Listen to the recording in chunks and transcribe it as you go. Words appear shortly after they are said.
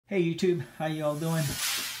Hey YouTube, how you all doing?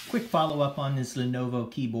 Quick follow-up on this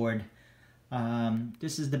Lenovo keyboard.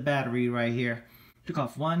 This is the battery right here. Took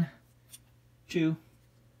off 1, 2,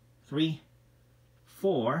 3,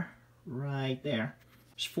 4 right there.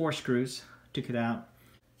 There's 4 screws. Took it out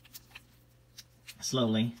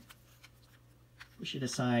slowly. Push it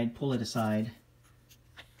aside, pull it aside.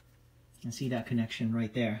 And see that connection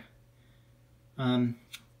right there.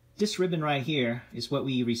 This ribbon right here is what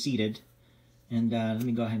we reseated. And let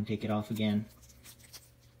me go ahead and take it off again.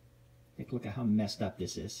 Take a look at how messed up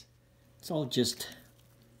this is. It's all just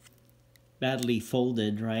badly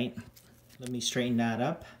folded, right? Let me straighten that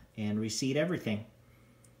up and reseat everything.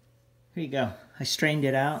 Here you go. I strained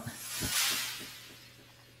it out.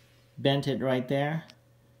 Bent it right there.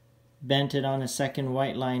 Bent it on the second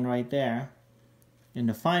white line right there. And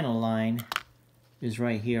the final line is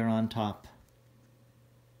right here on top.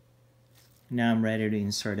 Now I'm ready to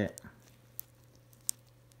insert it.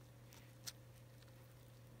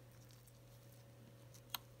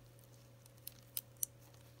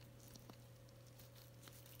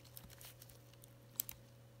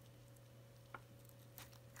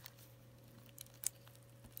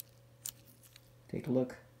 Take a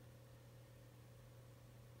look.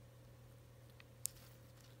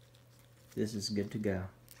 This is good to go.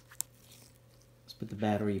 Let's put the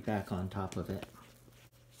battery back on top of it.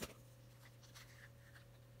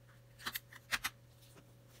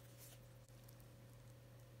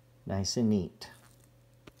 Nice and neat.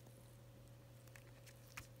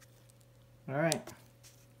 Alright.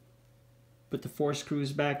 Put the 4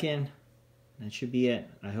 screws back in. That should be it.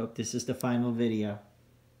 I hope this is the final video.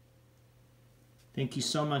 Thank you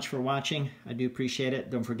so much for watching. I do appreciate it.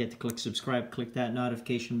 Don't forget to click subscribe, click that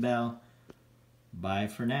notification bell. Bye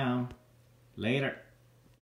for now. Later.